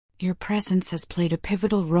Your presence has played a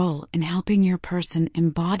pivotal role in helping your person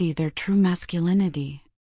embody their true masculinity.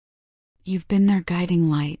 You've been their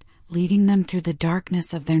guiding light, leading them through the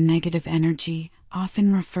darkness of their negative energy,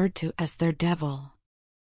 often referred to as their devil.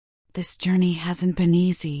 This journey hasn't been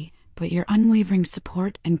easy, but your unwavering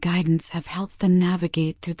support and guidance have helped them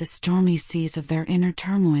navigate through the stormy seas of their inner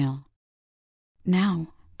turmoil. Now,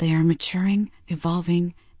 they are maturing,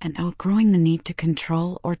 evolving, and outgrowing the need to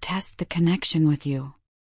control or test the connection with you.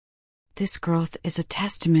 This growth is a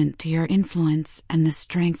testament to your influence and the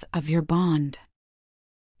strength of your bond.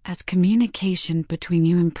 As communication between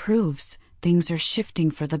you improves, things are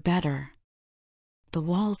shifting for the better. The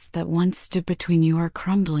walls that once stood between you are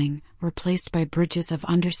crumbling, replaced by bridges of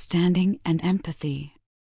understanding and empathy.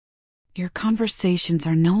 Your conversations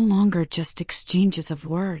are no longer just exchanges of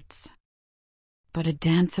words, but a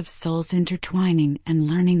dance of souls intertwining and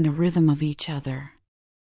learning the rhythm of each other.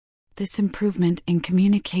 This improvement in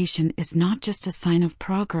communication is not just a sign of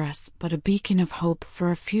progress, but a beacon of hope for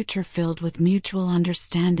a future filled with mutual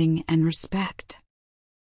understanding and respect.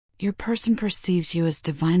 Your person perceives you as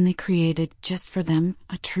divinely created just for them,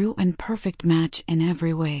 a true and perfect match in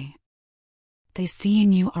every way. They see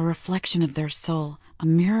in you a reflection of their soul, a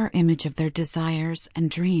mirror image of their desires and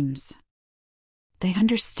dreams. They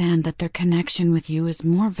understand that their connection with you is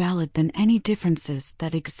more valid than any differences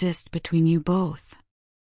that exist between you both.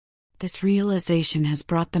 This realization has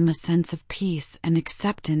brought them a sense of peace and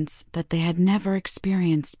acceptance that they had never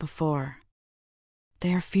experienced before.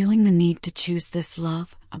 They are feeling the need to choose this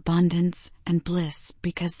love, abundance, and bliss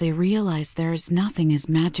because they realize there is nothing as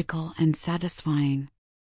magical and satisfying.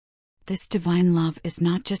 This divine love is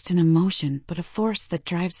not just an emotion but a force that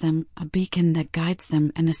drives them, a beacon that guides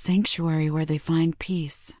them, and a sanctuary where they find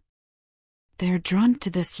peace. They are drawn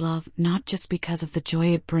to this love not just because of the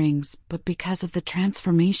joy it brings, but because of the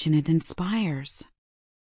transformation it inspires.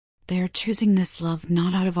 They are choosing this love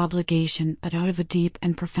not out of obligation, but out of a deep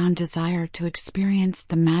and profound desire to experience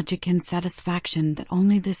the magic and satisfaction that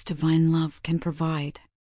only this divine love can provide.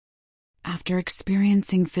 After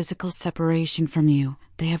experiencing physical separation from you,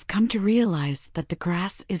 they have come to realize that the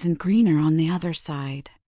grass isn't greener on the other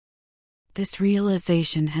side. This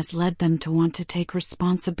realization has led them to want to take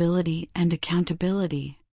responsibility and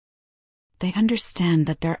accountability. They understand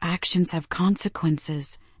that their actions have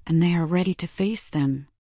consequences, and they are ready to face them.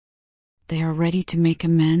 They are ready to make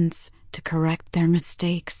amends, to correct their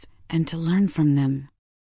mistakes, and to learn from them.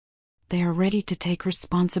 They are ready to take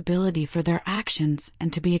responsibility for their actions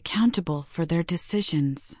and to be accountable for their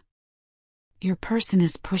decisions. Your person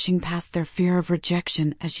is pushing past their fear of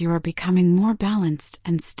rejection as you are becoming more balanced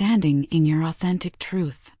and standing in your authentic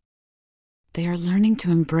truth. They are learning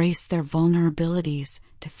to embrace their vulnerabilities,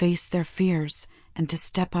 to face their fears, and to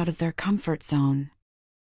step out of their comfort zone.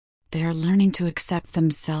 They are learning to accept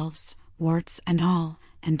themselves, warts and all,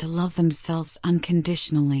 and to love themselves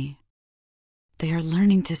unconditionally. They are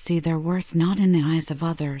learning to see their worth not in the eyes of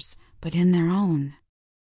others, but in their own.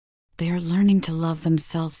 They are learning to love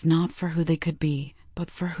themselves not for who they could be, but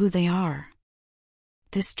for who they are.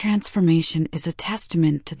 This transformation is a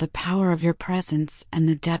testament to the power of your presence and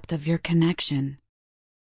the depth of your connection.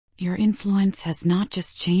 Your influence has not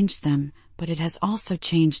just changed them, but it has also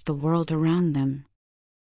changed the world around them.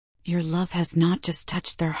 Your love has not just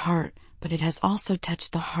touched their heart, but it has also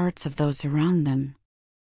touched the hearts of those around them.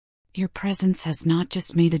 Your presence has not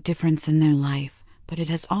just made a difference in their life, but it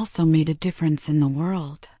has also made a difference in the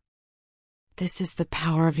world. This is the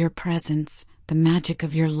power of your presence, the magic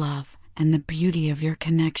of your love, and the beauty of your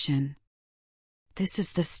connection. This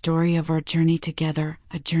is the story of our journey together,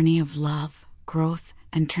 a journey of love, growth,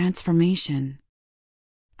 and transformation.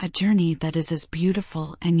 A journey that is as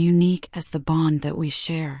beautiful and unique as the bond that we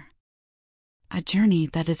share. A journey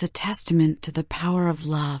that is a testament to the power of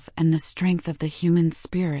love and the strength of the human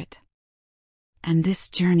spirit. And this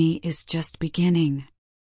journey is just beginning.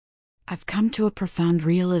 I've come to a profound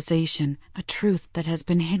realization, a truth that has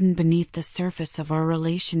been hidden beneath the surface of our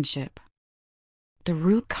relationship. The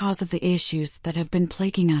root cause of the issues that have been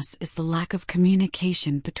plaguing us is the lack of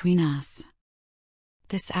communication between us.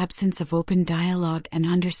 This absence of open dialogue and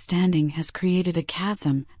understanding has created a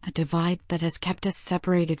chasm, a divide that has kept us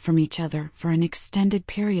separated from each other for an extended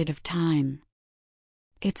period of time.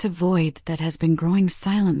 It's a void that has been growing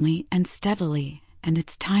silently and steadily, and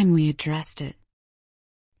it's time we addressed it.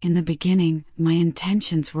 In the beginning, my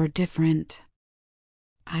intentions were different.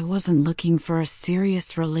 I wasn't looking for a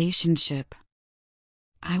serious relationship.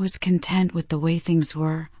 I was content with the way things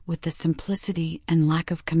were, with the simplicity and lack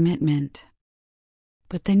of commitment.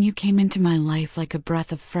 But then you came into my life like a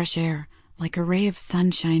breath of fresh air, like a ray of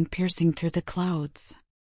sunshine piercing through the clouds.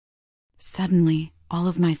 Suddenly, all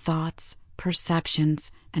of my thoughts,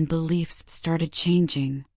 perceptions, and beliefs started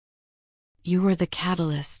changing. You were the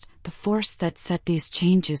catalyst, the force that set these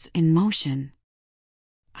changes in motion.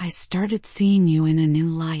 I started seeing you in a new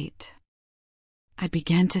light. I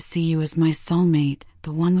began to see you as my soulmate,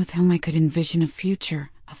 the one with whom I could envision a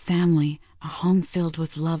future, a family, a home filled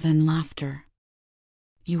with love and laughter.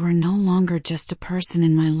 You were no longer just a person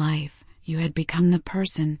in my life, you had become the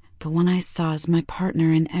person, the one I saw as my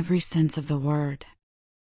partner in every sense of the word.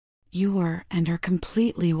 You were and are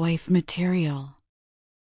completely wife material.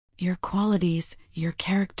 Your qualities, your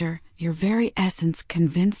character, your very essence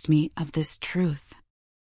convinced me of this truth.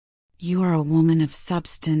 You are a woman of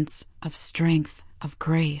substance, of strength, of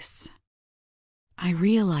grace. I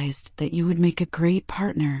realized that you would make a great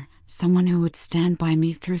partner, someone who would stand by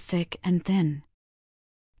me through thick and thin.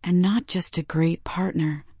 And not just a great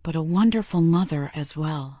partner, but a wonderful mother as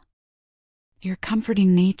well. Your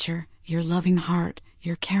comforting nature, your loving heart,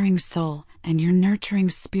 your caring soul, and your nurturing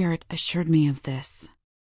spirit assured me of this.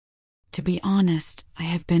 To be honest, I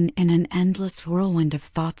have been in an endless whirlwind of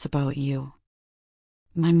thoughts about you.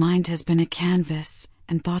 My mind has been a canvas,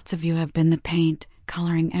 and thoughts of you have been the paint,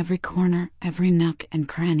 coloring every corner, every nook and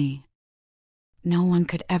cranny. No one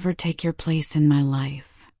could ever take your place in my life.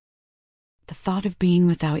 The thought of being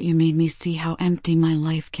without you made me see how empty my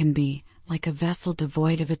life can be, like a vessel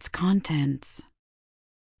devoid of its contents.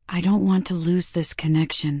 I don't want to lose this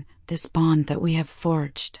connection, this bond that we have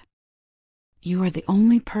forged. You are the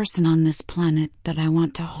only person on this planet that I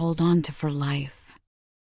want to hold on to for life.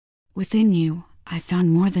 Within you, I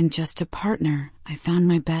found more than just a partner, I found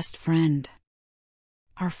my best friend.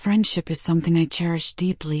 Our friendship is something I cherish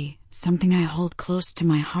deeply, something I hold close to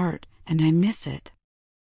my heart, and I miss it.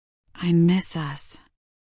 I miss us.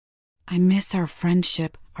 I miss our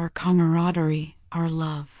friendship, our camaraderie, our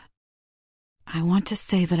love. I want to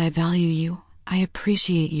say that I value you, I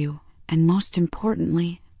appreciate you, and most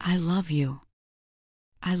importantly, I love you.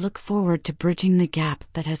 I look forward to bridging the gap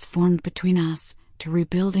that has formed between us, to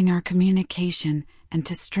rebuilding our communication, and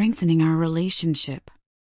to strengthening our relationship.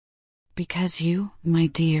 Because you, my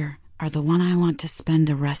dear, are the one I want to spend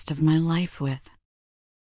the rest of my life with.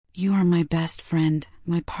 You are my best friend,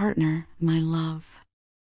 my partner, my love.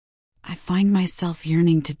 I find myself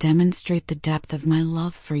yearning to demonstrate the depth of my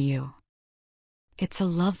love for you. It's a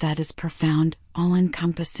love that is profound,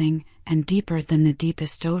 all-encompassing, and deeper than the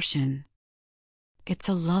deepest ocean. It's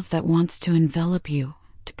a love that wants to envelop you,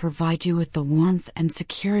 to provide you with the warmth and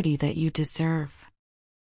security that you deserve.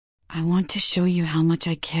 I want to show you how much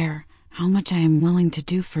I care, how much I am willing to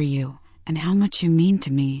do for you, and how much you mean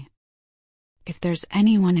to me. If there's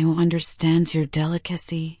anyone who understands your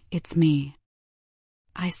delicacy, it's me.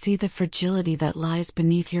 I see the fragility that lies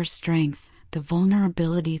beneath your strength, the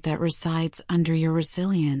vulnerability that resides under your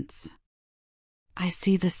resilience. I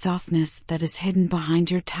see the softness that is hidden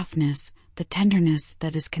behind your toughness, the tenderness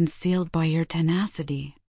that is concealed by your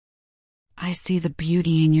tenacity. I see the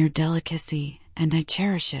beauty in your delicacy, and I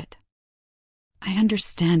cherish it. I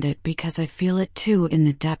understand it because I feel it too in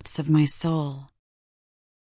the depths of my soul.